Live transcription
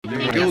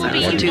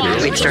One, two,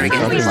 wait, start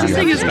again. All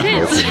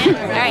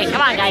right,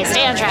 come on, guys,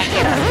 stay on track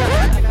here.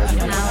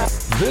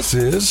 This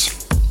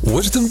is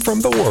Wisdom from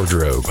the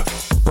Wardrobe,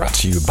 brought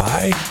to you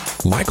by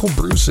Michael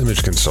Bruce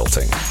Image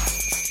Consulting.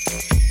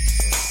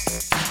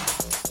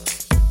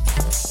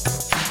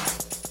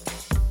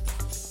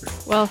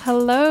 Well,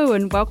 hello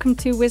and welcome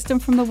to Wisdom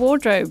from the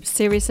Wardrobe,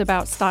 serious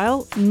about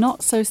style,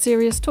 not so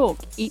serious talk.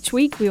 Each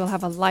week we will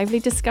have a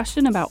lively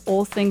discussion about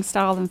all things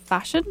style and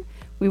fashion.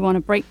 We want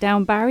to break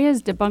down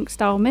barriers, debunk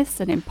style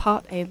myths, and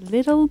impart a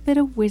little bit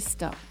of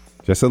wisdom.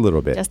 Just a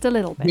little bit. Just a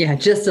little bit. Yeah,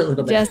 just a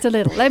little bit. Just a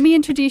little. Let me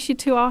introduce you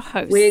to our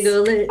host.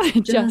 Wiggle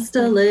it just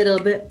a little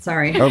bit.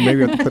 Sorry. Oh,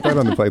 maybe I have to put that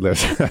on the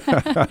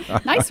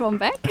playlist. Nice one,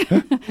 Beck.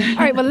 All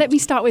right, well, let me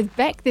start with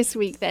Beck this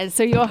week then.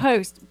 So your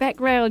host, Beck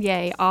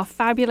Raillier, our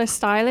fabulous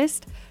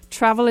stylist,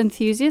 travel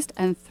enthusiast,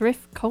 and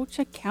thrift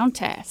culture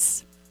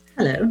countess.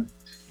 Hello.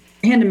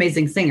 And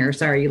amazing singer.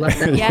 Sorry, you left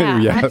that. Yeah,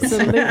 Yes.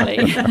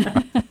 absolutely.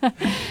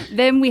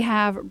 Then we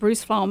have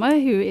Bruce Farmer,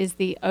 who is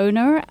the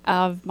owner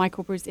of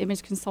Michael Bruce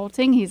Image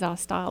Consulting. He's our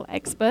style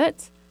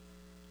expert.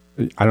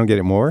 I don't get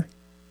it more.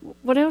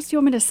 What else do you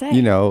want me to say?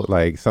 You know,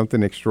 like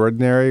something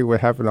extraordinary. What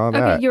happened to all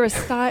that? Okay, you're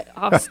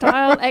our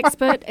style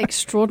expert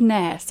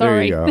extraordinaire.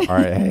 Sorry. There you go. All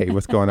right. Hey,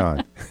 what's going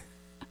on?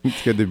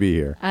 It's good to be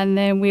here. And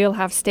then we'll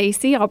have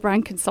Stacy, our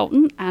brand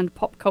consultant and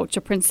pop culture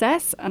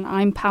princess. And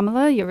I'm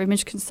Pamela, your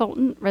image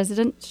consultant,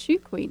 resident shoe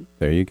queen.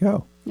 There you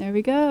go. There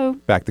we go.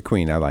 Back to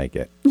Queen. I like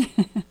it.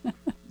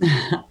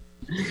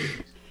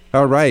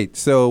 All right.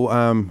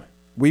 So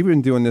we've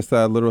been doing this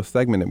little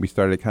segment that we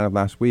started kind of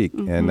last week,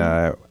 and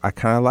I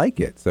kind of like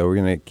it. So we're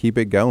going to keep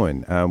it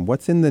going.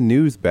 What's in the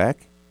news,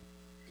 Beck?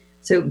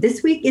 So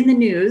this week in the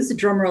news,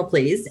 drum roll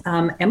please,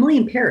 Emily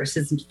in Paris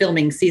is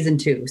filming season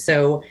 2.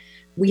 So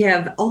we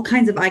have all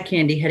kinds of eye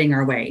candy heading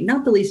our way,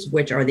 not the least of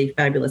which are the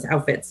fabulous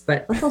outfits.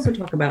 But let's also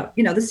talk about,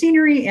 the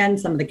scenery and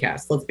some of the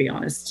cast. Let's be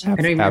honest. I don't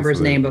even remember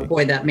his name, but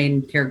boy, that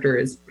main character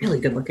is really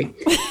good looking.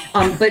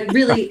 But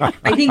really,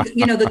 I think,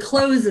 the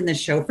clothes in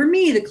this show, for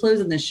me,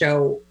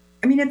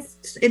 I mean,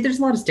 there's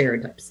a lot of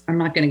stereotypes. I'm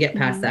not going to get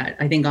past that.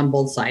 I think on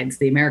both sides,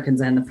 the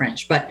Americans and the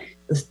French, but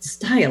the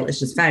style is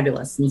just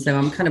fabulous. And so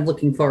I'm kind of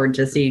looking forward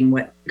to seeing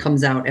what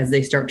comes out as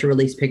they start to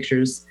release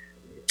pictures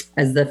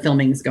as the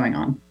filming is going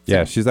on.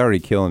 Yeah, she's already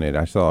killing it.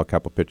 I saw a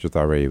couple pictures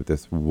already with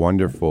this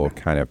wonderful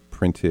kind of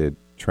printed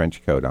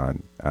trench coat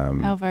on.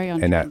 Very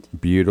on and trend.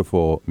 that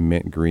beautiful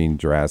mint green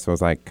dress. I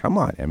was like, come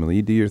on, Emily,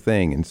 you do your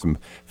thing. And some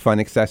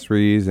fun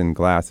accessories and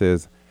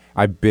glasses.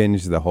 I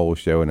binged the whole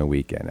show in a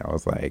weekend. I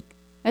was like,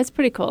 It's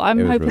pretty cool. I'm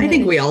hoping. really I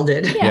think we all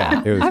did.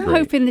 Yeah, it was I'm great.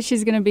 hoping that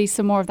she's going to be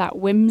some more of that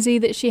whimsy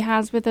that she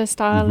has with her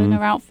style and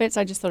her outfits.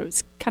 I just thought it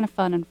was kind of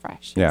fun and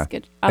fresh. Yeah. It's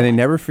good. And they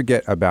never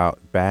forget about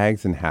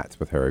bags and hats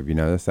with her. Have you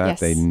noticed that? Yes.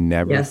 They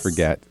never Yes.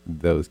 forget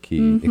those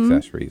key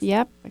accessories.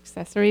 Yep,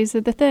 accessories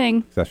are the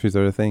thing. Accessories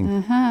are the thing.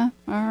 All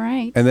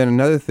right. And then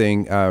another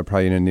thing,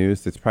 probably in the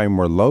news that's probably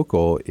more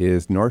local,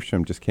 is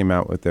Nordstrom just came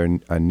out with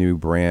a new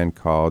brand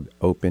called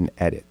Open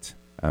Edit.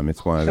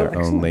 It's one of their own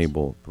excellent.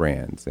 label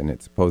brands, and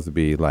it's supposed to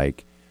be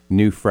like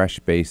new, fresh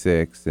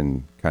basics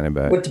and kind of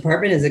a... What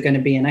department is it going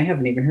to be in? I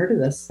haven't even heard of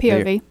this.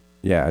 POV.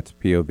 Yeah, it's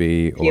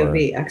POV.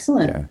 POV.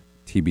 Excellent. Yeah,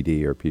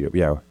 TBD or POV.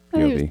 Yeah, I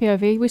think it was POV.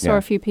 POV. We saw Yeah.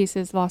 a few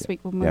pieces last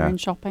week when we were in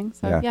shopping.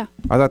 So, yeah.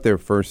 I thought their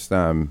first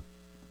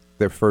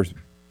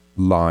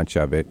launch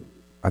of it,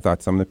 I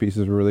thought some of the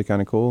pieces were really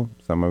kind of cool.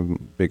 Some of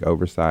them big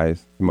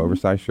oversized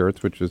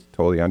shirts, which was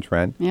totally on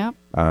trend. Yep.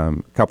 A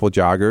couple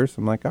joggers.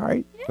 I'm like, all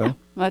right. So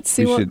Let's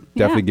see we what. should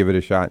definitely give it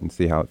a shot and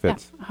see how it yeah.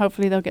 fits.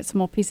 Hopefully they'll get some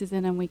more pieces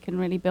in and we can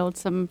really build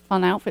some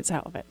fun outfits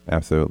out of it.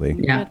 Absolutely.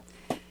 Yeah.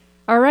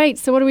 All right.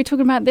 So what are we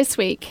talking about this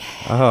week?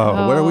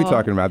 Oh, what are we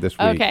talking about this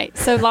week? Okay,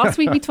 so last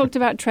week we talked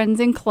about trends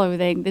in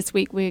clothing. This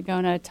week we're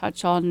going to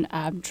touch on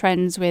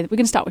trends we're going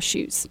to start with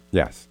shoes.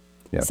 Yes.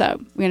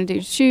 So we're going to do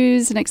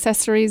shoes and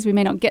accessories. We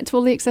may not get to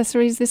all the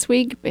accessories this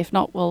week. If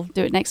not, we'll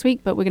do it next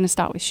week, but we're going to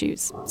start with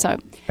shoes. So,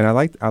 And I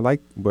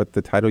like what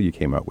the title you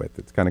came up with.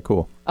 It's kind of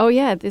cool. oh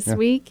yeah, this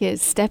week is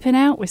Stepping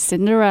Out with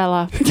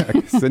Cinderella.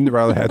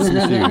 Cinderella had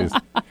some shoes.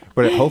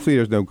 But hopefully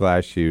there's no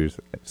glass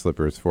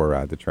slippers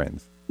for the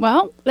trends.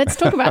 Well, let's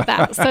talk about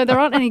that. So there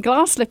aren't any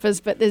glass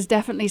slippers, but there's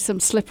definitely some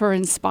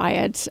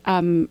slipper-inspired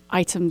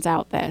items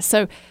out there.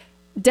 So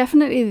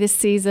definitely this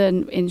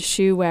season in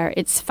shoe wear,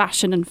 it's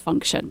fashion and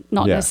function,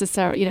 not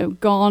necessarily,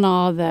 gone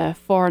are the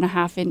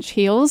 4.5-inch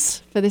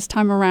heels for this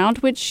time around,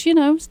 which,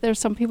 there's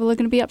some people are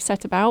going to be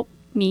upset about.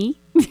 Me.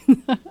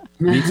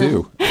 Me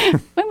too.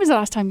 When was the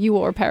last time you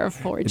wore a pair of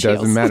 4-inch It heels?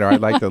 doesn't matter. I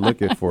like to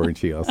look at 4-inch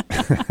heels.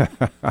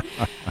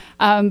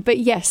 But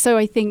yes, so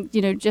I think,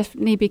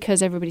 definitely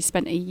because everybody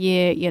spent a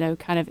year,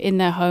 kind of in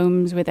their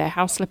homes with their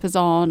house slippers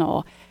on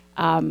or,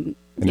 And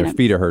their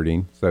feet are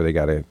hurting, so they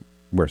got to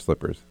wear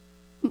slippers.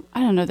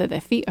 I don't know that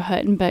their feet are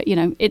hurting, but,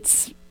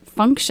 it's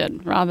function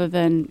rather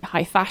than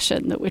high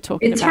fashion that we're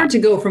talking about. It's hard to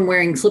go from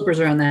wearing slippers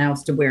around the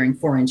house to wearing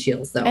 4-inch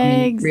heels, though.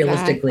 I mean,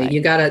 realistically,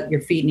 Exactly.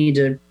 your feet need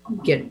to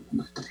get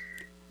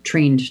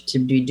trained to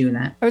be doing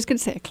that. I was going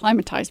to say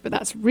acclimatized, but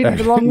that's really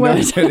the wrong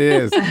word. No, it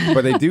is.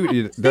 But it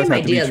does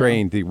have to be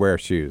trained to wear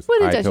shoes.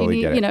 Well, it I does. totally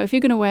You get need, it. if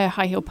you're going to wear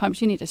high heel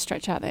pumps, you need to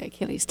stretch out the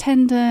Achilles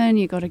tendon.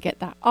 You got to get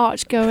that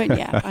arch going.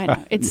 Yeah, I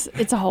know. It's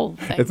a whole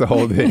thing. It's a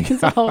whole thing.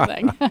 It's a whole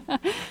thing.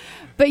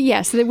 But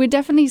yes, we're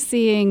definitely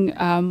seeing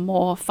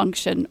more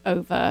function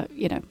over,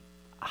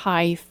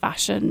 high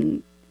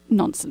fashion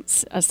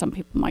nonsense, as some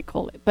people might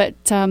call it. But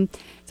so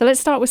let's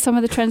start with some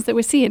of the trends that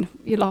we're seeing.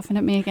 You're laughing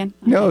at me again.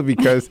 No,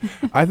 because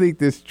I think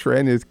this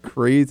trend is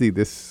crazy.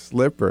 This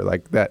slipper,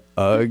 like that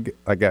UGG,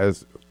 like I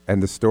was in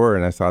the store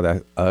and I saw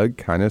that UGG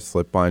kind of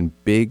slip-on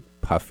big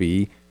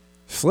puffy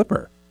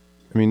slipper.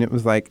 I mean, it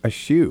was like a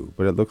shoe,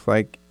 but it looks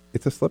like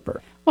it's a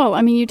slipper. Well,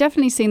 I mean, you've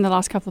definitely seen the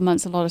last couple of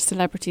months a lot of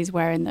celebrities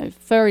wearing those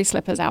furry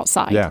slippers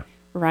outside. Yeah.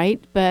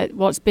 Right? But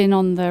what's been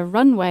on the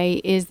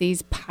runway is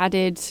these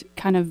padded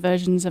kind of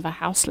versions of a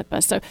house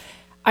slipper. So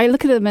I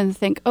look at them and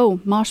think, oh,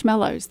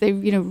 marshmallows. They're,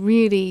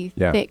 really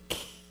thick,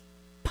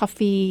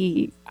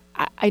 puffy.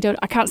 I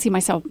can't see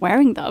myself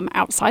wearing them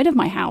outside of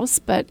my house,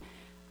 but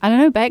I don't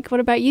know, Beck, what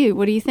about you?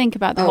 What do you think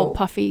about the whole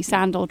puffy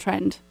sandal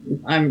trend?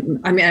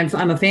 I'm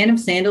a fan of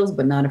sandals,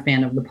 but not a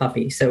fan of the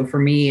puffy. So for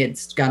me,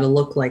 it's got to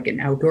look like an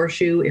outdoor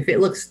shoe. If it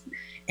looks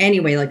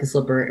anyway like a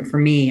slipper, for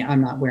me,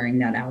 I'm not wearing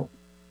that out.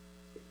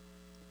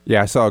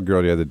 Yeah, I saw a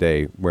girl the other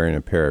day wearing a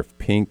pair of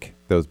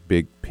those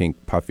big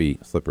pink puffy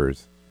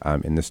slippers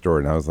in the store.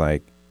 And I was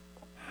like,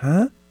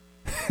 huh?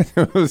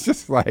 It was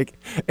just like,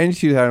 and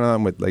she had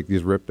on with like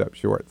these ripped up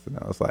shorts. And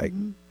I was like,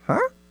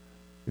 huh?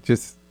 It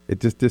just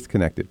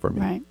disconnected for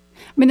me. Right.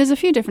 I mean, there's a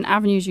few different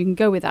avenues you can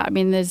go with that. I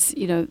mean, there's,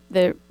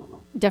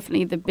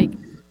 definitely the big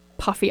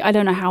puffy. I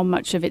don't know how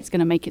much of it's going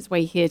to make its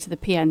way here to the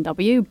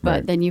PNW,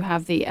 but then you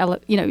have the,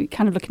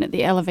 kind of looking at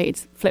the elevated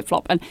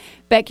flip-flop. And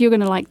Beck, you're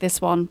going to like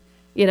this one.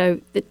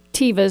 The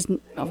Tevas,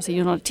 obviously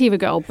you're not a Teva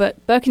girl,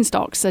 but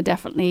Birkenstocks are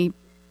definitely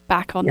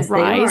back on the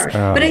rise.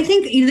 But I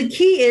think the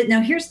key is,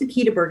 now here's the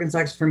key to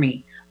Birkenstocks for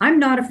me. I'm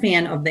not a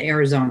fan of the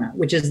Arizona,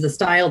 which is the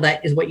style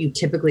that is what you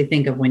typically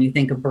think of when you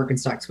think of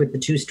Birkenstocks with the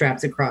two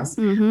straps across.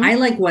 Mm-hmm. I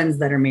like ones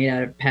that are made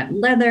out of patent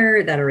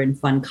leather, that are in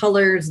fun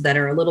colors, that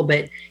are a little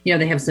bit,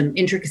 they have some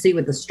intricacy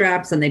with the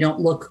straps and they don't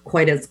look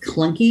quite as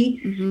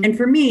clunky. Mm-hmm. And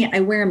for me, I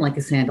wear them like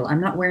a sandal.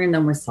 I'm not wearing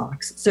them with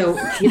socks. So,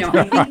 I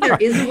think there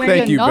is a way.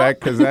 Thank you, Beck,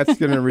 because that's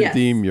going to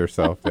redeem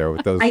yourself there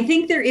with those. I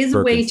think there is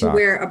a way to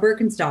wear a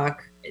Birkenstock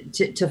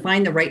to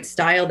find the right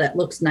style that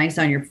looks nice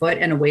on your foot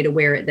and a way to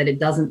wear it that it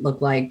doesn't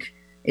look like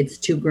it's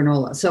too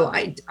granola. So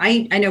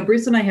I know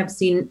Bruce and I have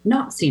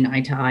not seen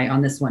eye to eye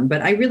on this one,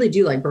 but I really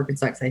do like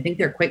Birkenstocks. I think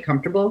they're quite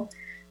comfortable.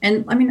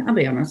 And I mean, I'll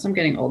be honest, I'm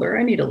getting older.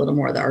 I need a little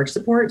more of the arch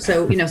support.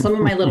 So, some of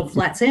my little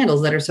flat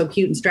sandals that are so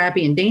cute and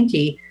strappy and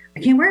dainty,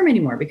 I can't wear them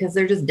anymore because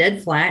they're just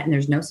dead flat and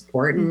there's no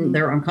support and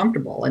they're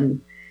uncomfortable.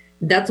 And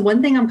that's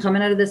one thing I'm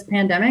coming out of this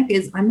pandemic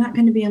is I'm not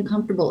going to be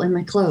uncomfortable in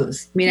my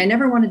clothes. I mean, I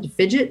never wanted to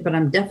fidget, but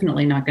I'm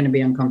definitely not going to be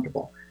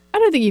uncomfortable. I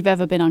don't think you've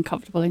ever been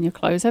uncomfortable in your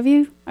clothes, have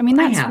you? I mean,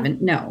 I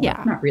haven't. No,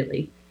 not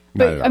really.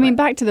 But I mean,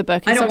 back to the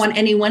Birkenstocks. I don't want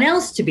anyone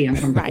else to be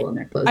uncomfortable in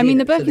their clothes. I mean,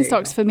 the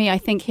Birkenstocks for me, I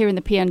think here in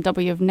the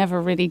PNW have never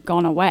really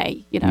gone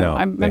away.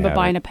 I remember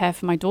buying a pair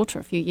for my daughter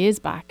a few years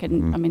back,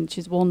 and I mean,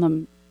 she's worn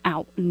them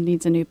out and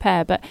needs a new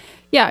pair. But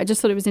yeah, I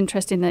just thought it was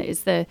interesting that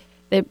it's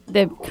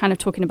they're kind of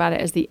talking about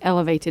it as the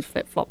elevated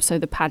flip flop, so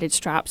the padded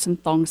straps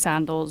and thong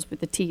sandals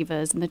with the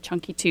Tevas and the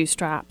chunky two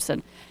straps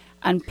and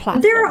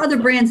platforms. There are other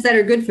brands that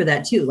are good for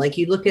that too. Like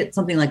you look at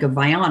something like a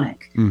Vionic.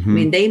 Mm-hmm. I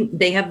mean,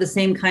 they have the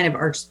same kind of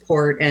arch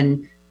support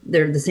and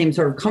they're the same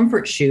sort of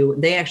comfort shoe.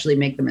 They actually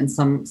make them in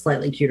some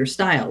slightly cuter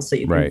styles. So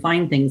you can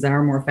find things that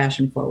are more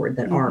fashion forward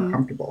that are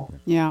comfortable.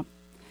 Yeah.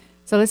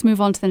 So let's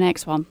move on to the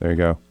next one. There you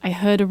go. I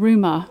heard a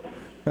rumor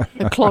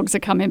the clogs are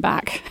coming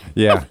back.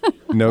 Yeah.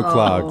 No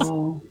clogs.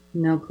 Oh,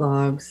 no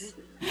clogs.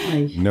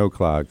 No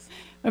clogs.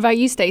 What about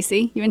you,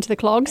 Stacey? You into the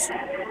clogs?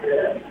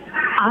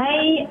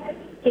 I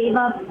gave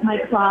up my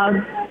clogs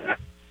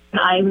when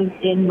I was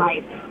in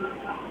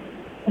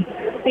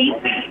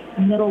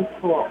middle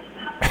school.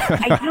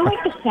 I do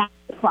like the sound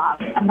of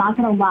clogs. I'm not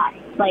gonna lie.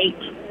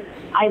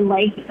 I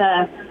like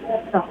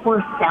the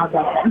horse sound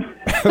of them.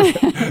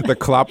 The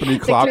cloppity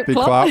cloppity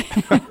clop.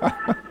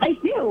 I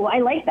do.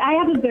 I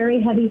have a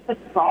very heavy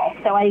footfall,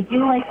 so I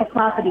do like the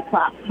cloppity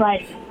clop.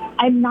 But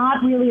I'm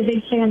not really a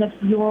big fan of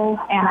mules,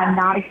 and I'm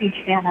not a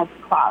huge fan of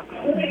clogs.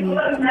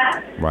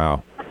 Mm-hmm.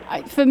 Wow.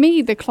 For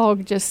me, the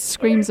clog just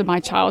screams of my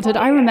childhood.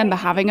 I remember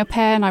having a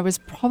pair, and I was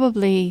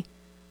probably,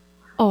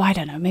 I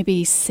don't know,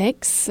 maybe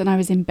 6, and I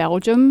was in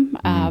Belgium.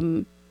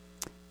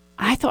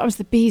 I thought I was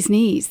the bee's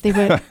knees.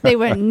 They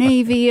were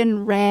navy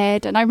and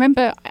red, and I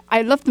remember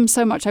I loved them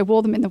so much. I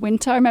wore them in the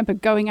winter. I remember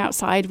going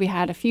outside. We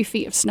had a few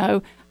feet of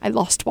snow. I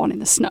lost one in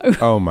the snow.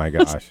 Oh my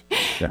gosh!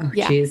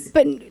 Yeah.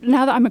 But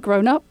now that I'm a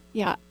grown up,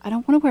 I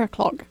don't want to wear a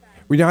clog.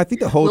 Well, I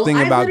think the whole thing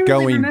about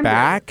going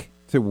back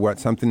to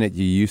something that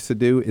you used to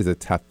do is a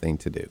tough thing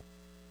to do.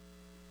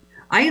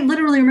 I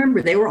literally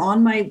remember they were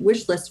on my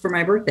wish list for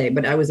my birthday,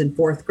 but I was in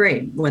 4th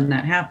grade when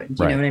that happened.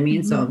 You know what I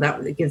mean? Mm-hmm.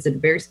 So it gives it a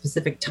very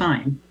specific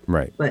time.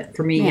 Right. But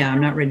for me, I'm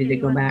not ready to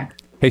go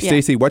back. Hey,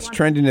 Stacey, what's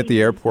trending at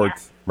the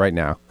airports right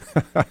now?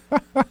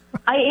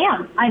 I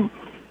am.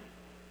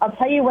 I'll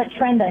tell you what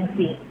trend I'm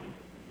seeing.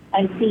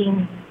 I'm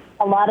seeing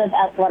a lot of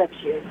athletic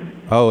shoes.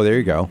 Oh, there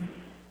you go.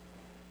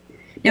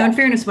 Now, in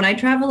fairness, when I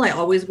travel, I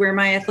always wear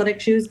my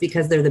athletic shoes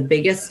because they're the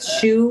biggest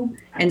shoe,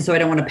 and so I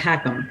don't want to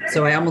pack them.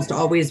 So I almost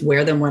always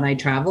wear them when I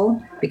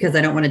travel because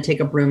I don't want to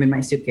take up room in my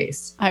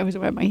suitcase. I always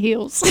wear my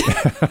heels.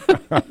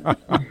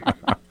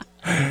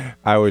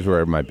 I always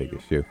wear my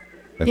biggest shoe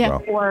as well.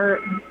 For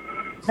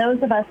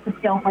those of us that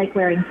don't like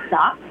wearing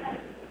socks,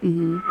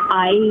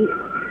 I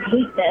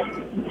hate this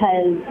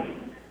because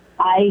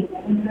I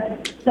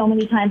so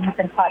many times have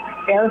been caught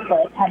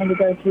barefoot having to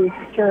go through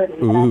security.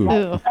 Ooh. And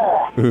I'm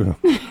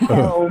like,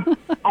 so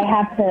I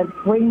have to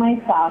bring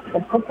my socks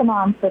and put them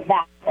on for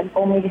that and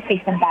only to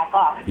take them back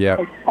off. Yep.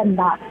 Because I'm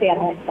not stand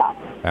wearing socks.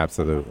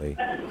 Absolutely.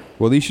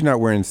 Well, at least you're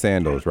not wearing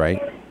sandals,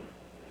 right?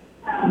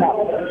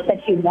 No,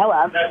 that you know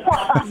of.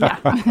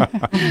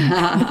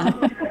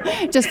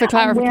 Just for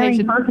I'm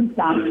wearing clarification.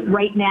 Birkenstocks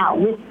right now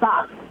with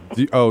socks.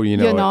 You know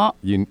You're it. not?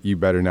 You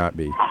better not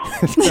be.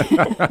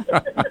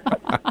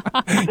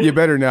 You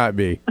better not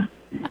be.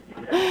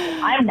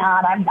 I'm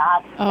not.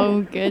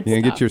 Oh, good You're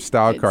going to get your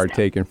style Good card stuff.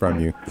 taken from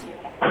you.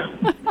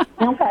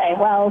 Okay,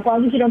 well, as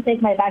long as you don't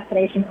take my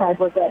vaccination card,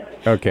 we're good.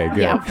 Okay, good.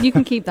 Yeah, you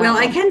can keep that. Well,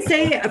 I one. can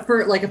say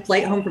for like a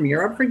flight home from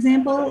Europe, for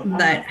example,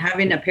 that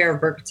having a pair of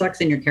Birkenstocks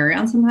in your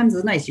carry-on sometimes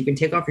is nice. You can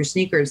take off your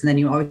sneakers and then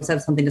you always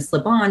have something to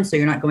slip on so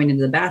you're not going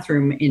into the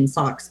bathroom in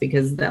socks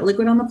because that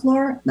liquid on the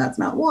floor, that's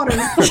not water.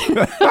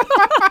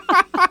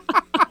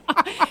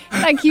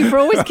 Thank you for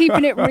always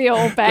keeping it real,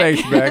 Beck.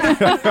 Thanks, Beck.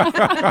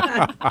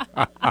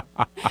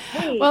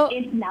 Wait, Well-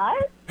 it's not?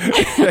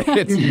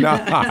 It's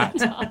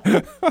not.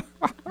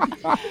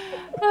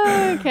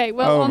 Okay,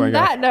 well, Oh, my on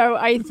God. that note,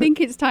 I think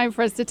it's time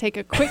for us to take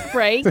a quick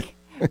break.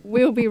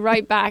 We'll be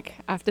right back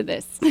after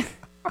this.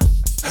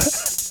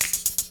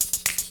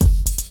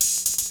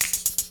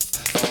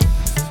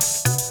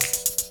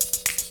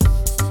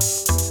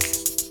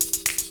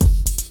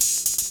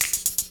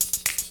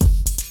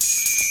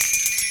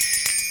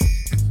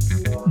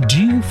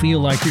 Do you feel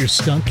like you're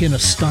stuck in a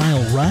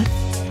style rut?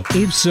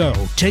 If so,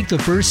 take the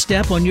first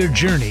step on your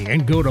journey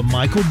and go to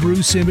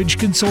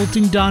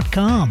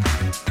michaelbruceimageconsulting.com.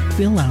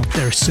 Fill out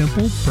their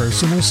simple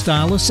personal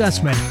style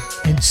assessment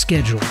and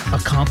schedule a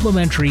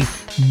complimentary,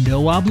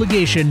 no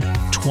obligation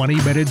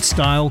 20-minute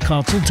style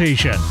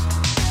consultation.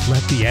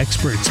 Let the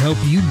experts help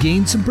you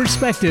gain some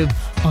perspective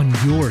on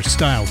your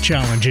style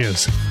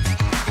challenges.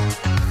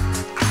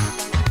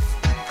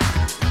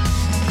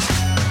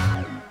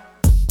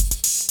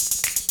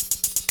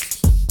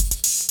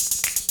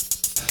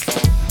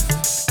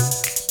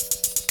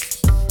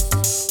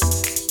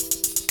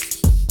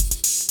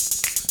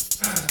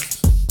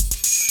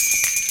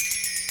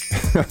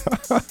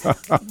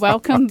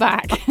 Welcome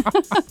back.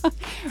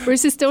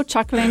 Bruce is still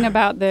chuckling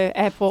about the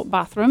airport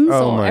bathrooms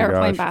Oh or my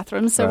airplane gosh.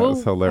 bathrooms. So That was I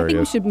think we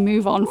hilarious. should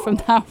move on from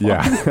that one.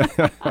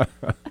 Yeah.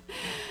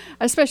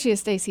 Especially as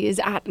Stacey is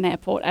at an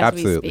airport as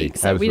Absolutely, we speak.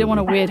 So we don't want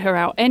to absolutely. weird her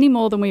out any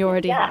more than we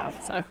already Yeah.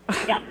 have. So,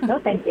 Yeah, no,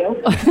 thank you.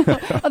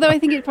 although I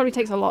think it probably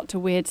takes a lot to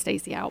weird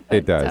Stacey out.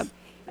 It does.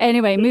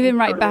 Anyway, moving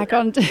back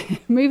onto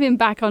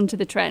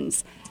the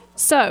trends.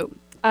 So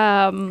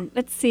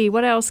let's see,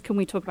 what else can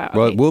we talk about?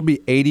 Well, Okay. it will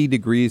be 80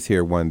 degrees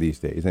here one of these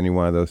days. Any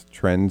one of those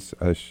trends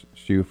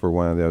shoe for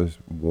one of those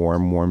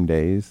warm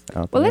days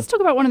out there? Well, let's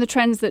talk about one of the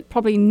trends that's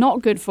probably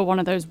not good for one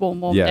of those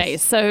warm Yes.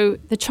 days. So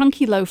the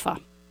chunky loafer.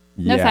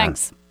 No Yeah.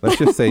 thanks. Let's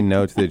just say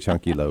no to the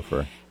chunky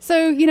loafer.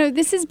 So,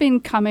 this has been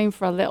coming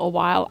for a little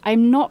while.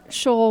 I'm not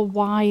sure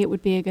why it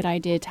would be a good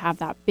idea to have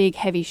that big,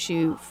 heavy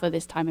shoe for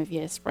this time of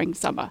year, spring,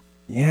 summer.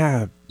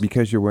 Yeah,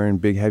 because you're wearing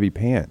big, heavy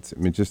pants. I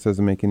mean, it just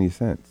doesn't make any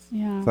sense.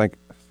 Yeah. It's like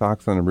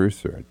socks on a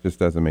rooster. It just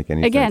doesn't make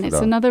any Again, sense it's at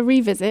all. another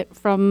revisit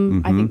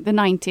from, I Mhm. think, the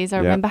 90s. I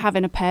Yeah. remember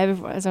having a pair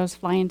as I was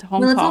flying to Hong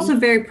Well, it's Kong. also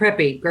very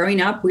preppy.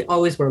 Growing up, we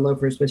always wear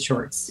loafers with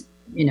shorts.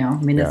 That's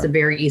Yeah. a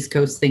very East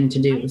Coast thing to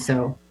do.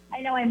 So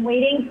I know I'm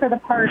waiting for the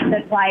part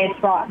that's why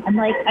it's wrong. I'm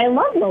like, I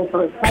love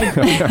loafers.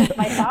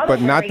 My father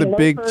But not the wearing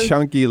big, loafers.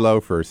 chunky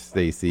loafers,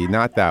 Stacey.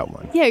 Not that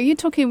one. Yeah, you're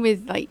talking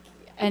with like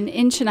an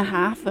inch and a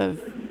half of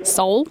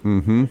sole.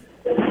 Mm-hmm.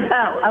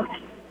 Oh, okay.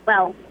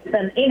 Well,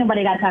 then ain't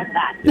nobody got time for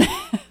that.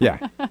 Yeah.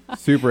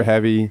 Super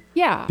heavy.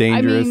 Yeah.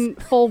 Dangerous. I mean,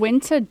 fall,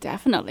 winter,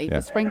 definitely. Yeah.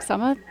 But spring,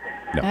 summer,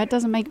 No. that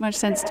doesn't make much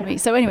sense to me.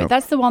 So anyway, Nope.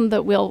 that's the one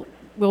that we'll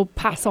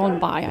pass on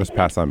by. Let's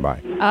pass on by.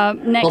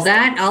 Next. Well,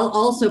 that I'll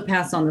also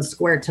pass on the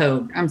square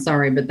toe. I'm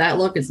sorry, but that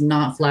look is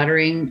not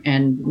flattering,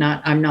 and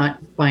I'm not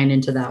buying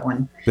into that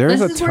one. There's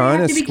This a is where you ton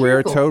have of to be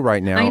square careful. toe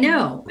right now. I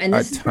know, and A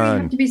this is where you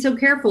ton. have to be so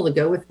careful to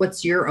go with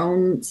what's your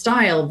own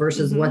style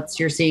versus what's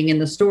you're seeing in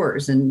the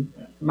stores. And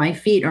my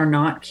feet are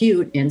not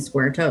cute in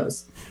square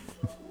toes.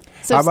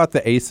 So, How about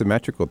the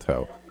asymmetrical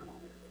toe?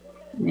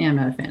 Yeah, I'm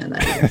not a fan of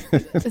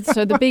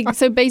that.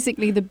 so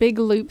basically the big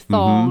loop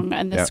thong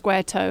and the Yep.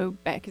 square toe,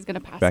 Beck is going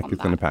to pass Beck on is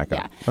that. gonna pack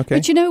yeah. up. Okay.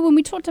 But when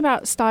we talked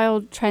about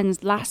style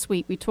trends last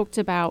week, we talked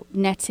about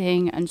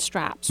netting and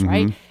straps,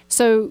 right? Mm-hmm.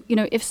 So,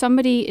 if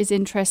somebody is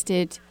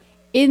interested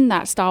in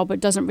that style but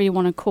doesn't really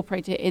want to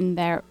incorporate it in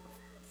their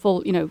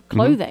full,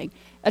 clothing,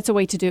 that's a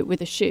way to do it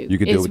with a shoe. You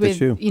could do it with the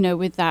shoe.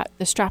 With the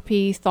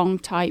strappy thong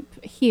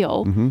type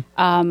heel.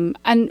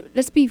 And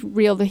let's be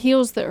real, the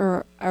heels that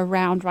are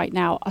around right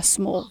now are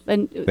small.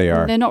 And they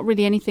are. They're not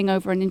really anything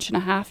over 1.5 inches,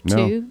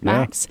 two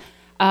max.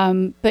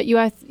 But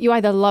you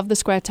either love the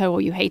square toe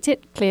or you hate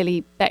it.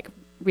 Clearly, Beck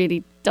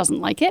really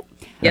doesn't like it.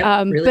 Really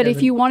but doesn't.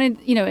 if you wanted,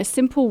 a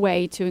simple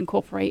way to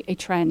incorporate a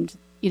trend,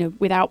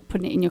 without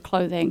putting it in your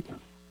clothing,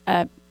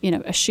 a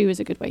shoe is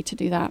a good way to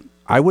do that.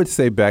 I would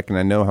say, Beck, and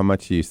I know how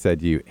much you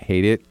said you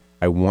hate it.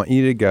 I want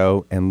you to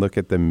go and look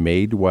at the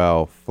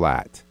Madewell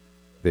flat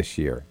this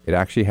year. It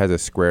actually has a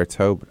square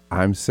toe, but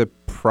I'm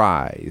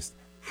surprised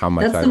how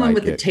much I like it. That's the one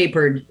with the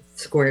tapered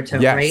square toe,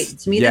 Yes. right?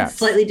 To me, that's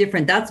slightly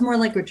different. That's more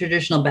like a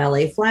traditional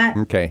ballet flat.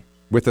 Okay.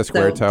 With a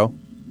square toe?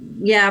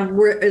 Yeah,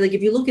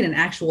 if you look at an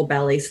actual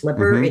ballet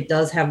slipper, it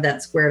does have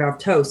that squared off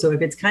toe. So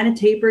if it's kind of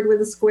tapered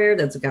with a square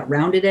that's got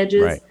rounded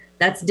edges,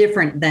 that's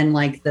different than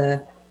like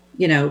the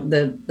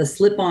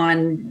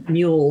slip-on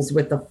mules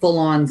with the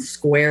full-on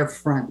square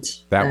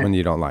front. That one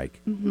you don't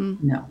like?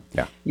 No.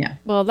 Yeah.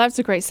 Well, that's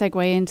a great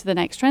segue into the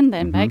next trend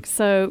then, Beck.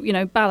 So,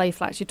 ballet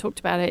flats, you talked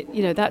about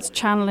it. That's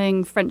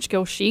channeling French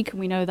girl chic, and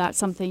we know that's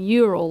something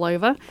you're all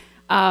over.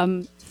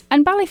 And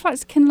ballet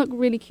flats can look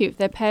really cute.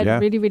 They're paired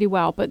really, really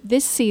well. But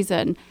this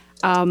season,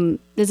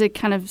 there's a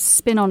kind of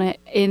spin on it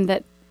in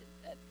that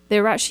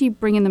they're actually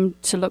bringing them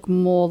to look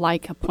more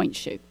like a point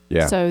shoe.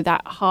 Yeah. So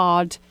that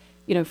hard,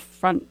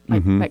 front,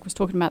 like Beck was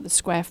talking about, the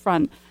square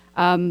front.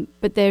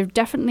 But they're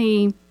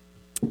definitely,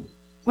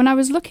 when I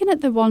was looking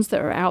at the ones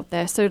that are out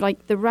there, so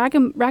like the Rag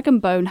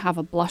and Bone have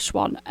a blush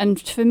one. And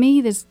for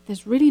me, there's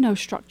really no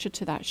structure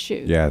to that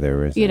shoe. Yeah,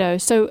 there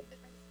is. So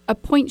a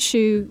point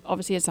shoe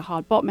obviously has a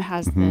hard bottom. It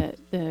has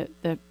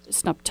the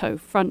snub toe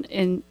front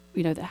in,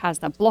 that has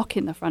that block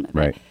in the front of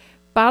it.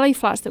 Ballet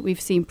flats that we've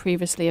seen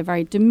previously are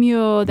very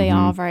demure. They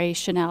are very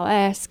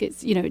Chanel-esque.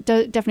 It's, it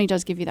definitely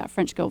does give you that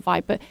French girl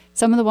vibe. But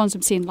some of the ones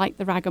I'm seeing, like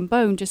the Rag and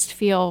Bone, just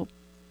feel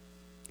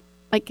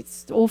like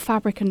it's all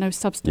fabric and no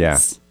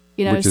substance.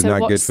 Which is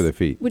not good for the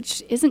feet.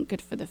 Which isn't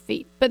good for the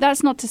feet. But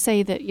that's not to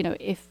say that,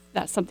 if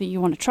that's something you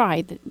want to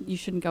try, that you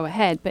shouldn't go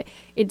ahead. But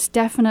it's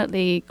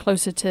definitely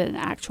closer to an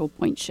actual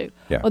point shoe.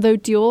 Yeah. Although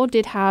Dior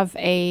did have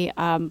a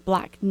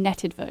black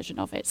netted version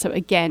of it. So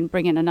again,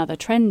 bringing another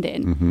trend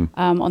in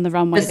on the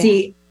runway. But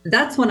see,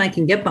 that's one I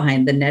can get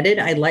behind. The netted,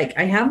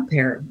 I have a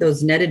pair of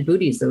those netted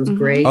booties, those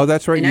gray. Oh,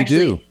 that's right, you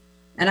do.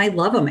 And I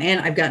love them.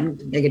 And I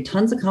get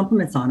tons of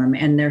compliments on them.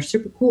 And they're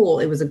super cool.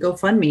 It was a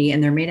GoFundMe,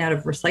 and they're made out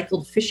of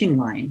recycled fishing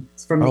line.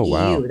 It's from the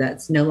EU.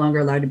 That's no longer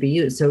allowed to be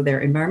used. So they're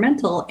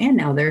environmental, and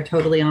now they're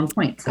totally on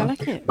point. So I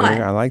like it. But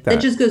I like that. It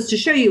just goes to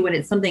show you when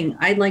it's something.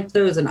 I liked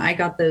those, and I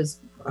got those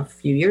a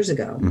few years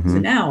ago. So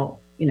now,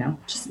 I'm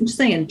just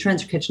saying,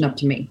 trends are catching up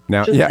to me.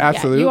 Now,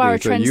 absolutely. You are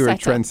a You're a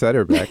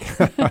trendsetter, Beck.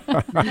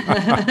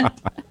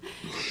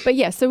 But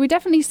yeah, so we're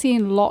definitely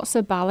seeing lots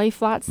of ballet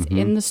flats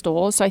in the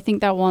store. So I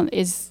think that one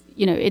is,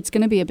 it's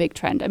going to be a big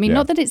trend. I mean,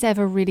 not that it's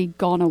ever really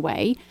gone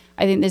away.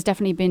 I think there's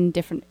definitely been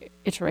different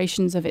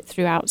iterations of it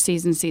throughout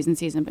season.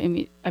 But I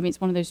mean,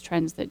 it's one of those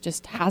trends that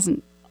just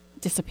hasn't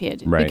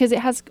disappeared because it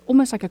has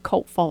almost like a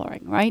cult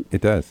following, right?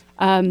 It does.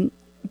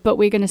 But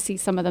we're going to see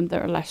some of them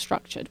that are less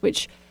structured,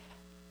 which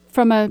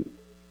from a,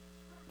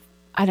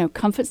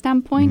 comfort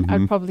standpoint,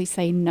 I'd probably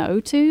say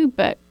no to,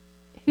 but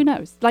who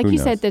knows? Like you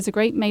said, there's a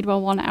great Madewell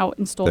one out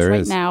in stores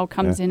right now.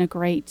 Comes in a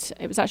great,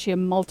 it was actually a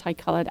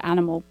multicolored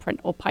animal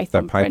print or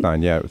python print. That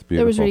python, it was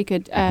beautiful. It was really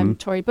good.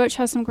 Tory Burch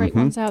has some great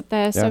ones out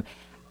there. So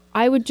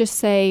I would just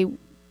say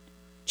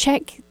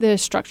check the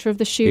structure of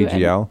the shoe.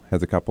 AGL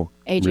has a couple.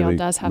 AGL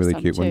does have really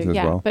some cute too. ones as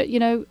well. But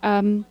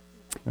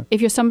if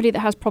you're somebody that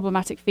has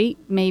problematic feet,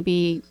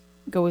 maybe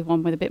go with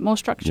one with a bit more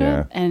structure.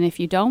 Yeah. And if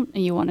you don't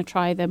and you want to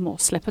try the more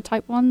slipper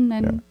type one,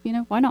 then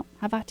why not?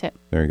 Have at it.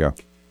 There you go.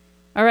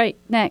 All right,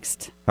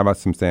 next. How about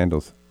some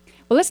sandals?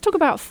 Well, let's talk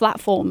about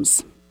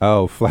flatforms.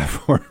 Oh,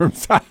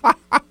 flatforms.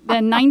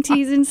 They're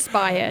 90s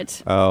inspired.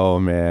 Oh,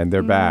 man,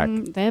 they're back.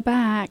 They're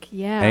back,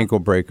 yeah. Ankle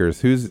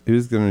breakers. Who's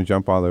going to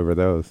jump all over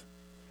those?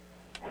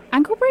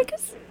 Ankle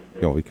breakers?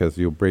 Because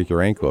you'll break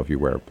your ankle if you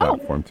wear a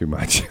platform too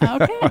much.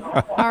 Okay.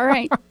 All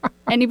right.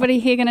 Anybody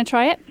here going to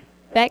try it?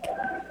 Beck?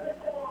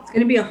 It's going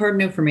to be a hard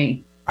no for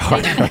me.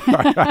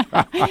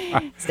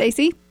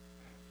 Stacy?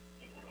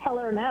 Hell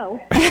or no.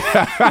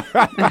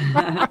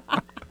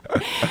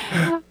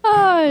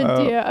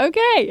 Oh, dear.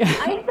 Okay.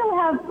 I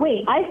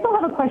still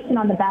have a question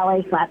on the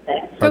ballet flat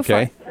thing.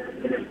 Okay.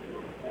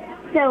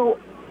 So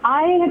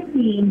I have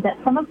seen that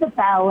some of the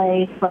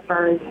ballet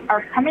slippers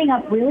are coming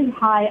up really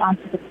high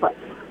onto the foot.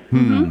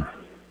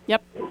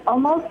 Yep.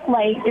 Almost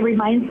like it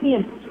reminds me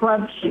of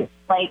scrub shoes.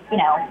 Like,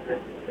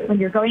 when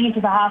you're going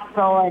into the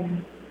hospital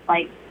and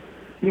like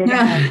you're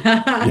going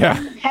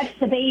to catch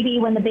the baby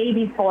when the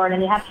baby's born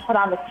and you have to put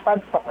on the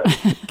scrub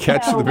slippers.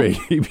 Catch the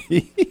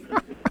baby.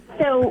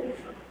 So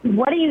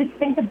what do you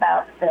think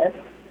about this?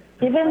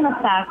 given the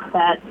fact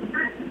that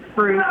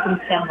Bruce and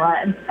Pamela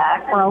and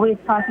Beck were always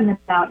talking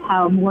about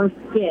how more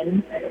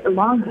skin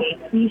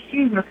elongates, these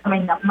shoes are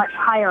coming up much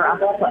higher on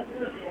the foot.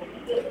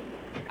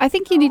 I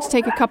think you need to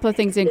take a couple of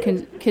things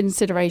in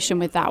consideration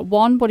with that.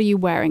 One, what are you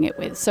wearing it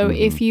with? So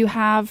if you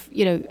have,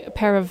 a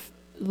pair of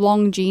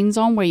long jeans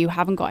on where you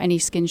haven't got any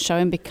skin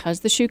showing because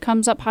the shoe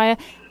comes up higher,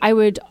 I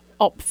would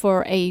opt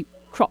for a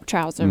crop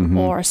trouser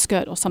or a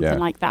skirt or something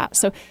like that.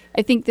 So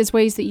I think there's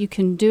ways that you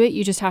can do it.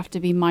 You just have to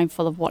be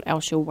mindful of what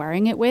else you're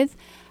wearing it with.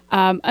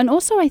 And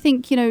also, I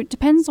think, it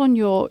depends on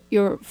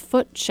your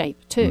foot shape,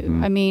 too.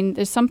 I mean,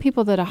 there's some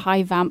people that a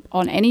high vamp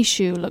on any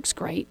shoe looks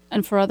great.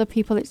 And for other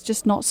people, it's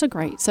just not so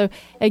great. So,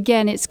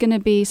 again,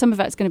 some of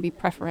it's going to be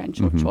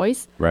preferential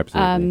choice.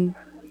 Absolutely.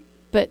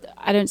 But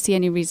I don't see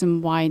any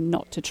reason why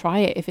not to try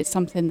it if it's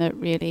something that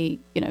really,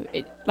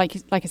 like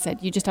I said,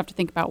 you just have to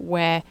think about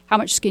how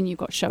much skin you've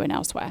got showing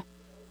elsewhere.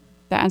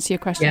 That answer your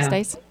question,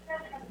 Stace?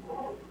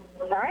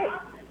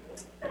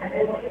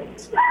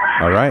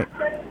 All right.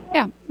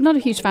 Yeah, not a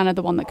huge fan of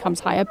the one that comes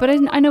higher, but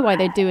I know why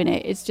they're doing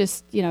it. It's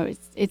just,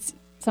 it's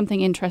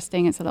something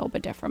interesting. It's a little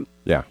bit different.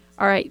 Yeah.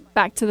 All right,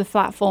 back to the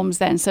platforms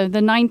then. So the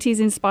 90s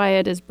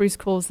inspired, as Bruce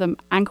calls them,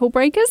 ankle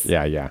breakers.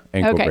 Yeah.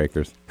 Ankle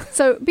breakers.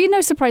 So be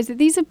no surprise that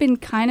these have been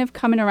kind of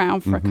coming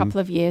around for a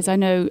couple of years. I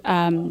know,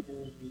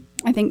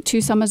 I think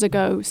 2 summers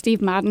ago,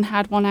 Steve Madden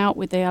had one out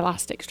with the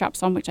elastic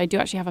straps on, which I do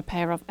actually have a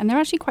pair of, and they're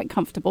actually quite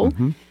comfortable.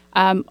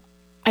 I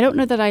don't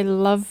know that I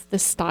love the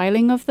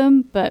styling of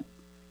them, but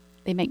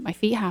they make my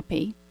feet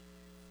happy.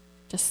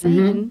 Just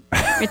saying,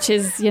 which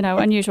is,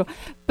 unusual.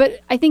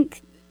 But I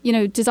think,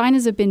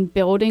 designers have been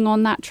building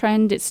on that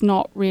trend. It's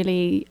not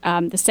really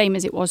the same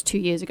as it was 2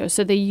 years ago.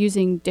 So they're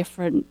using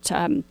different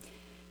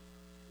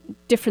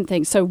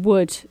things. So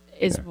wood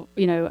is,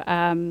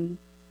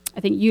 I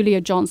think Yulia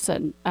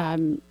Johnson,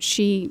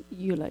 she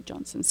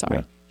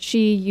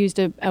used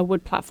a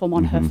wood platform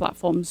on her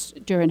platforms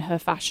during her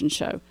fashion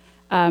show.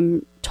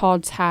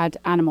 Todd's had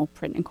animal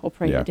print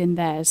incorporated in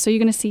theirs. So you're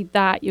going to see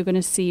that. You're going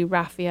to see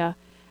raffia.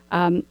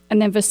 And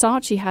then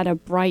Versace had a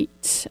bright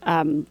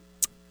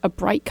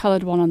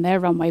colored one on their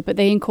runway, but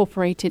they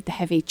incorporated the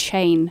heavy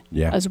chain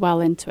as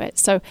well into it.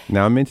 So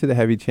now I'm into the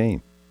heavy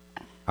chain.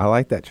 I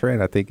like that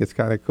trend. I think it's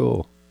kind of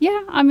cool.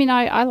 Yeah, I mean,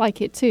 I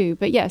like it too.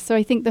 But yeah, so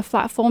I think the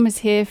platform is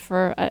here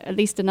for at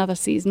least another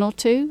season or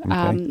two.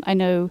 Okay. I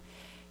know,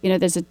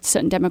 there's a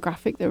certain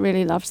demographic that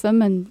really loves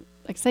them. And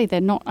like I say, they're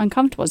not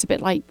uncomfortable. It's a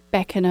bit like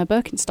Beck and her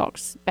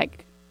Birkenstocks.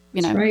 Beck,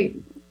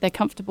 they're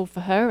comfortable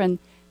for her and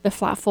the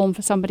platform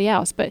for somebody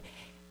else. But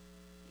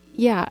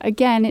yeah,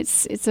 again,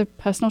 it's a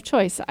personal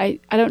choice. I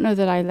don't know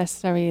that I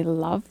necessarily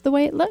love the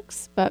way it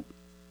looks, but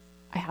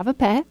I have a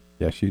pair.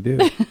 Yes, you do.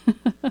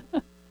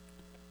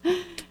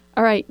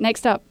 All right,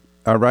 next up.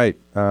 All right.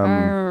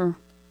 The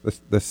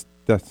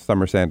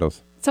summer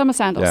sandals. Summer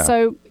sandals. Yeah.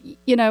 So,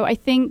 I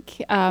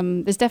think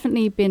there's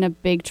definitely been a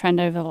big trend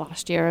over the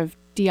last year of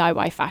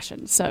DIY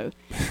fashion. So,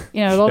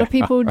 a lot of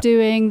people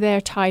doing their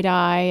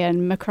tie-dye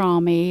and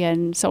macrame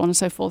and so on and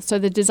so forth. So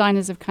the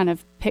designers have kind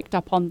of picked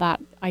up on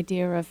that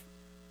idea of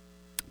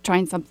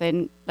trying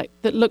something like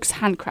that looks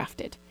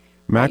handcrafted.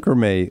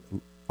 Macrame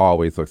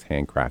always looks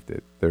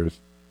handcrafted.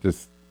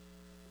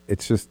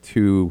 It's just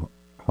too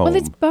home. Well,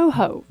 it's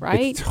boho, right?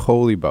 It's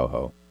totally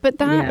boho. But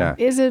that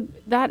is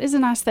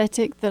an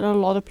aesthetic that a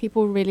lot of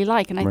people really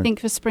like, and I think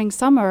for spring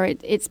summer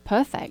it's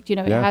perfect. It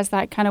has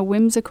that kind of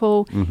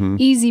whimsical,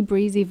 easy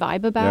breezy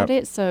vibe about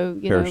it. So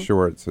pair of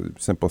shorts, a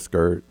simple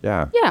skirt,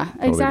 totally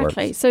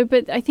exactly. works. So,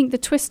 but I think the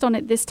twist on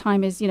it this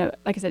time is, like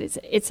I said,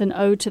 it's an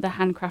ode to the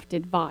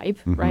handcrafted vibe,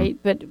 right?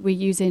 But we're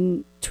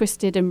using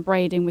twisted and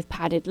braiding with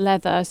padded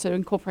leather, so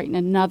incorporating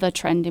another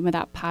trend in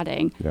without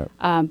padding,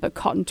 but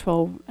cotton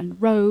twill and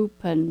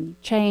rope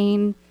and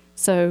chain.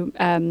 So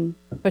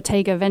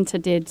Bottega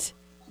Veneta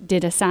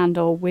did a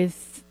sandal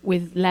with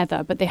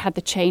leather, but they had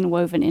the chain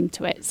woven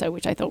into it, so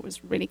which I thought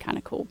was really kind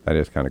of cool. That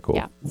is kind of cool.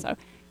 Yeah. So,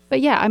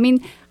 but yeah, I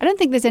mean, I don't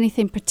think there's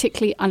anything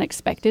particularly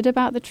unexpected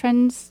about the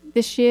trends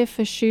this year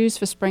for shoes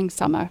for spring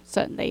summer,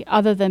 certainly,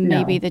 other than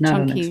maybe the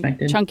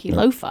chunky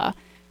loafer.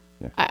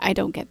 Yeah. I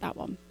don't get that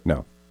one.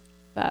 No.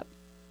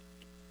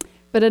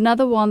 But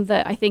another one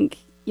that I think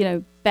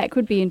Beck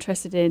would be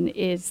interested in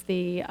is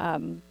the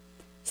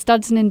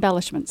studs and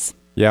embellishments.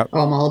 Yeah. Oh,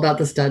 I'm all about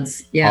the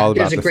studs. Yeah,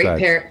 there's a great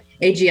studs. pair.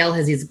 AGL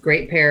has these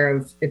great pair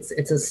of it's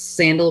a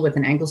sandal with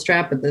an ankle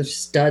strap, but there's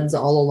studs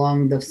all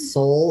along the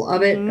sole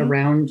of it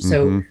around.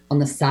 So on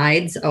the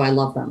sides, I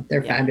love them.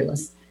 They're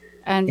fabulous.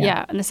 And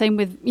and the same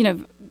with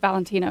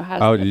Valentino has.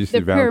 Oh, did you see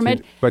the pyramid?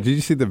 Valentino? But did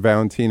you see the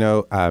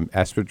Valentino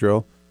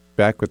espadrille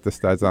back with the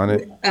studs on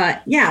it?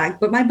 Yeah,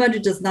 but my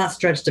budget does not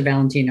stretch to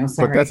Valentino.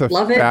 Sorry, But that's a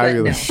love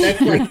fabulous. it.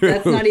 But no,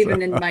 that's not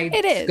even in my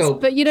It is,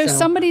 scope. but so.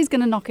 somebody's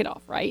going to knock it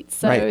off, right?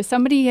 So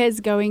somebody is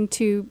going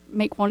to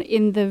make one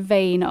in the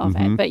vein of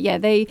it. But yeah,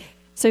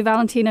 so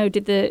Valentino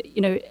did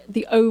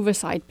the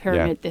overside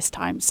pyramid this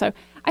time. So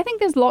I think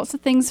there's lots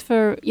of things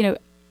for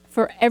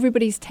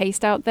everybody's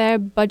taste out there.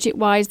 Budget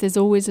wise, there's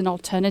always an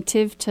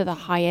alternative to the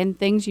high end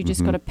things. You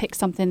just got to pick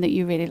something that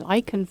you really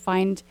like and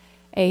find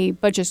a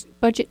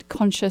budget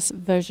conscious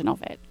version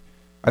of it.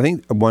 I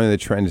think one of the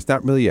trends, it's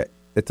not really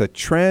it's a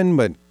trend,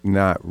 but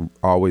not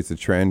always a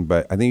trend.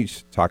 But I think you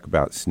should talk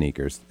about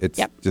sneakers. It's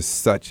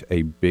just such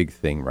a big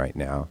thing right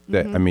now.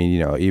 That I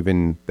mean,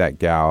 even that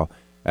gal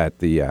at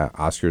the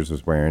Oscars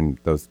was wearing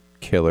those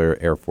killer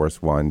Air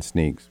Force One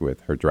sneaks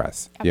with her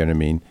dress. Yep. You know what I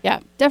mean? Yeah,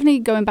 definitely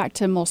going back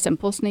to more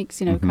simple sneaks,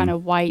 kind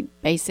of white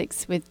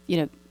basics with,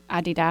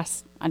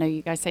 Adidas. I know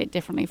you guys say it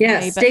differently from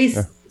me.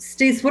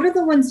 Stace, what are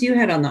the ones you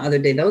had on the other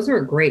day? Those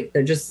were great.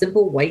 They're just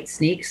simple white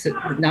sneaks.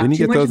 Not Didn't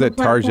you get those at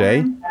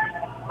Target?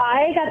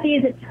 I got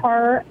these at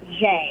Target.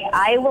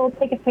 I will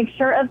take a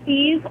picture of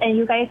these, and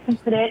you guys can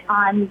put it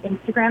on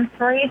Instagram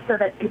stories so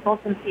that people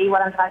can see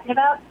what I'm talking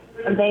about.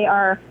 And they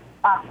are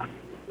awesome.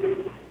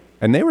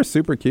 And they were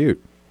super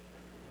cute.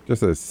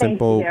 Just a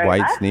simple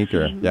white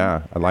sneaker.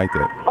 Yeah, I liked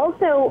it.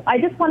 Also, I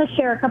just want to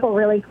share a couple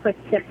really quick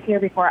tips here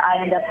before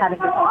I end up having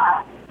to go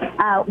out.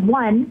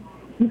 One,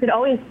 you could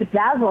always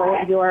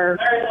bedazzle your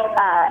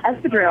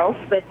espadrilles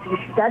with these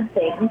stud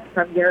things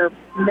from your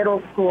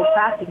middle school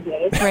crafting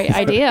days. Great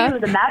idea. Two,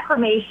 the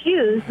macrame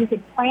shoes, you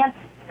could plant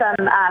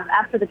some,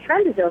 after the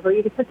trend is over,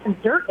 you could put some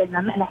dirt in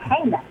them and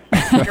hang them.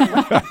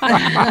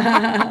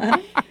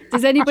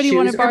 Does anybody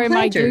want to borrow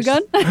my glue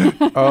gun?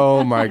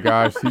 Oh my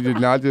gosh, you did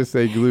not just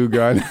say glue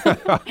gun.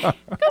 Of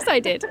course I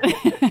did.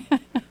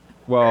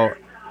 Well,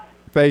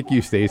 thank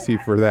you, Stacy,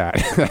 for that.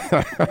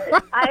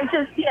 I'm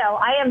just,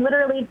 I am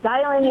literally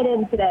dialing it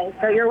in today,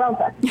 so you're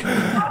welcome.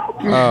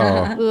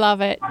 Oh.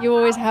 Love it. You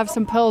always have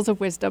some pearls of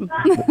wisdom.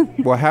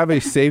 Well, have a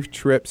safe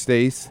trip,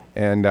 Stace,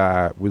 and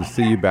we'll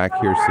see you back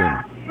here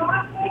soon.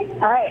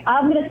 All right,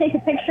 I'm going to take a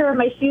picture of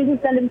my shoes and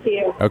send them to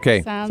you.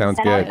 Okay, sounds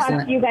good. And I'll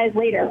talk to you guys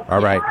later.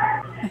 All right.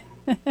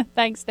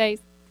 Thanks,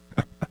 Stace.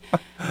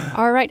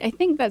 All right, I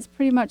think that's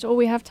pretty much all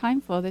we have time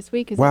for this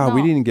week. Wow,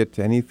 we didn't get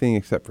to anything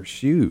except for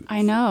shoes.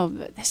 I know.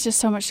 There's just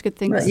so much good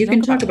things. Well, you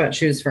can talk about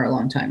shoes for a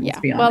long time. Let's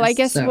be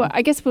honest. Well,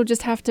 I guess we'll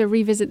just have to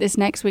revisit this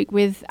next week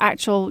with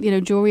actual,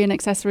 jewelry and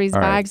accessories,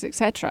 bags,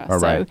 etc.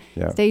 So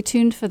stay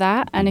tuned for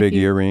that. And the big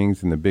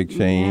earrings and the big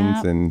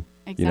chains and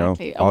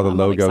all the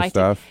logo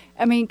stuff.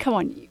 I mean, come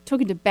on,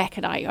 talking to Beck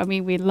and I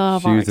mean, we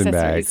love our shoes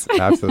accessories. And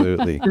bags,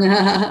 absolutely.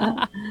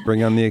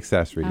 Bring on the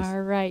accessories. All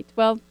right.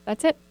 Well,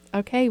 that's it.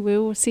 Okay, we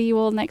will see you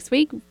all next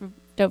week.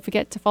 Don't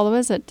forget to follow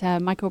us at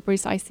Michael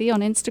Bruce IC on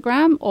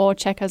Instagram or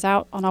check us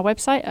out on our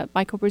website at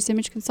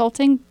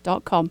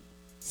michaelbruceimageconsulting.com.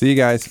 See you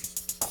guys.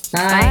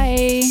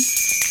 Bye.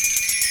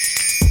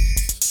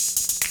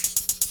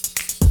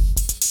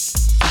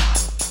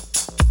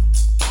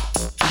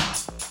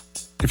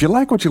 If you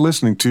like what you're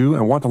listening to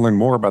and want to learn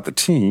more about the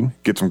team,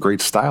 get some great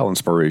style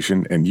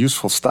inspiration and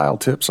useful style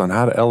tips on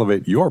how to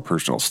elevate your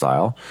personal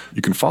style,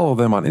 you can follow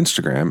them on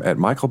Instagram at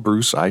Michael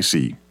Bruce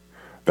IC.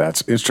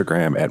 That's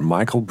Instagram at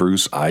Michael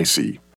Bruce IC.